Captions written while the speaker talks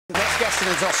Next guest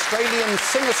is an Australian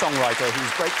singer-songwriter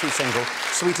whose breakthrough single,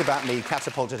 Sweet About Me,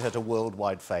 catapulted her to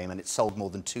worldwide fame, and it sold more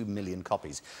than 2 million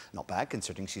copies. Not bad,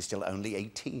 considering she's still only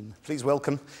 18. Please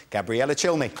welcome Gabriella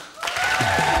Cilmi.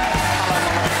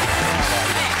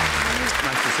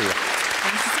 Nice to see you.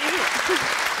 Nice to see you.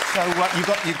 So,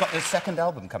 you've got the second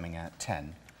album coming out,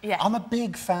 10. Yeah. I'm a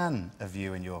big fan of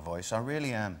you and your voice. I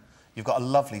really am. You've got a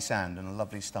lovely sound and a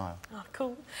lovely style. Oh,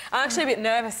 cool. I'm actually a bit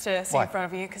nervous to sing in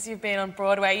front of you because you've been on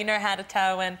Broadway. You know how to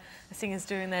tell when a singer's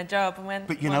doing their job and when...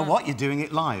 But you know what? You're doing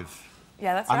it live.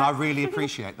 Yeah, that's right. And I really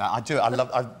appreciate that. I do.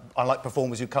 I like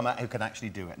performers who come out who can actually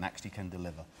do it and actually can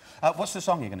deliver. What's the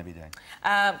song you're going to be doing?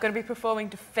 I'm going to be performing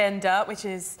Defender, which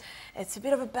is... It's a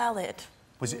bit of a ballad.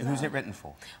 Who's it written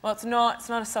for? Well, it's not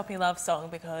a soppy love song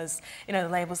because, you know, the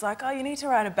label's like, oh, you need to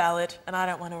write a ballad, and I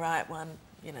don't want to write one,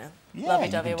 you know,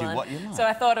 lovey-dovey one. Do what you like. So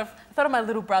I thought of my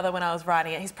little brother when I was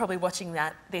writing it. He's probably watching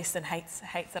this and hates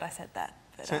that I said that.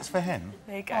 But, so it's for him?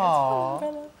 There you go.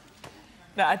 Aww.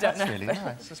 No, I don't know. That's really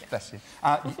nice. Just bless you.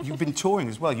 You've been touring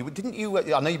as well. Didn't you?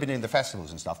 I know you've been in the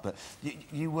festivals and stuff, but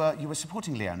you were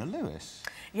supporting Leona Lewis.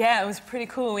 Yeah, it was pretty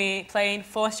cool. We played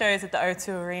 4 shows at the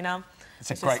O2 Arena. It's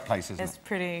a great place, isn't it? It's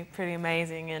pretty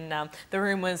amazing, and the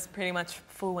room was pretty much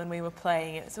full when we were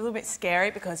playing. It's a little bit scary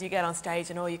because you get on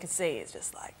stage and all you can see is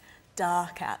just like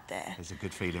dark out there. It's a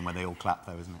good feeling when they all clap,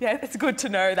 though, isn't it? Yeah, it's good to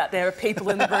know that there are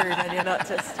people in the room and you're not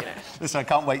just, you know. Listen, I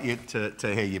can't wait to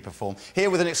hear you perform.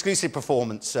 Here with an exclusive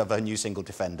performance of her new single,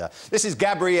 Defender. This is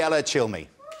Gabriella Cilmi.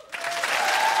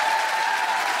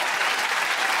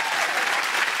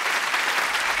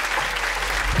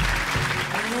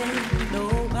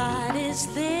 Nobody's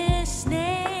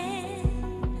listening.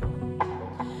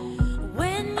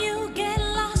 When you get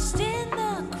lost in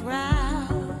the crowd,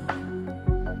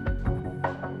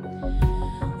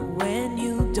 when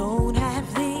you don't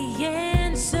have the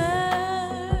answer,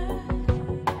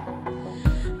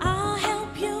 I'll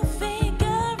help you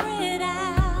figure it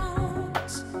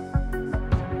out.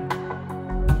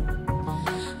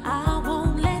 I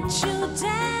won't let you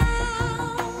down.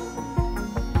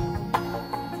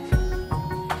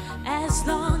 As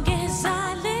long as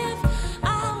I live,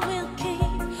 I will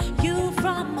keep you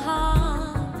from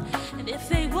harm. And if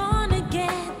they want to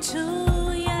get to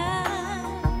you,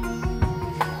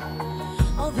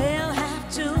 oh, they'll have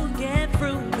to get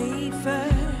through me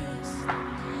first.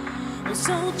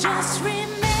 So just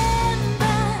remember,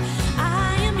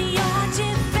 I am your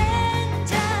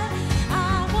defender.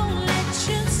 I won't let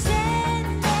you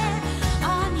stand there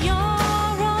on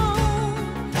your own.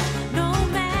 No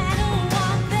matter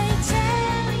what they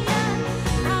tell you,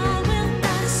 I will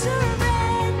not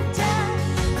surrender.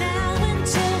 Now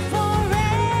until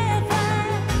forever,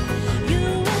 you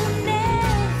will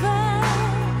never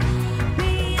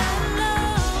be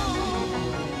alone.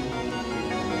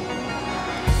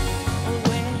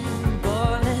 When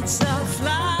bullets are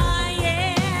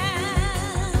flying,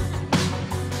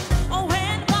 or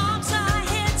when bombs are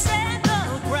hitting the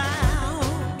ground,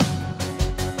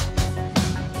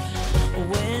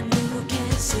 when you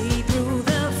can't see through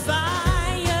the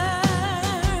fire,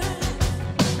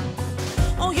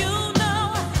 oh, you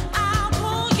know I'll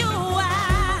pull you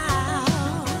out.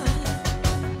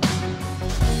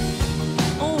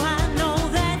 Oh, I know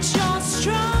that you're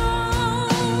strong,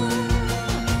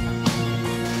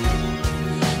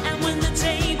 and when the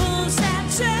tables have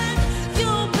turned,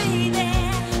 you'll be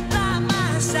there by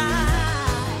my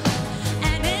side.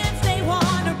 And if they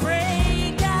want to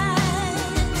break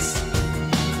us,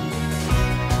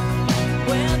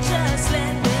 well, just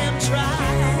let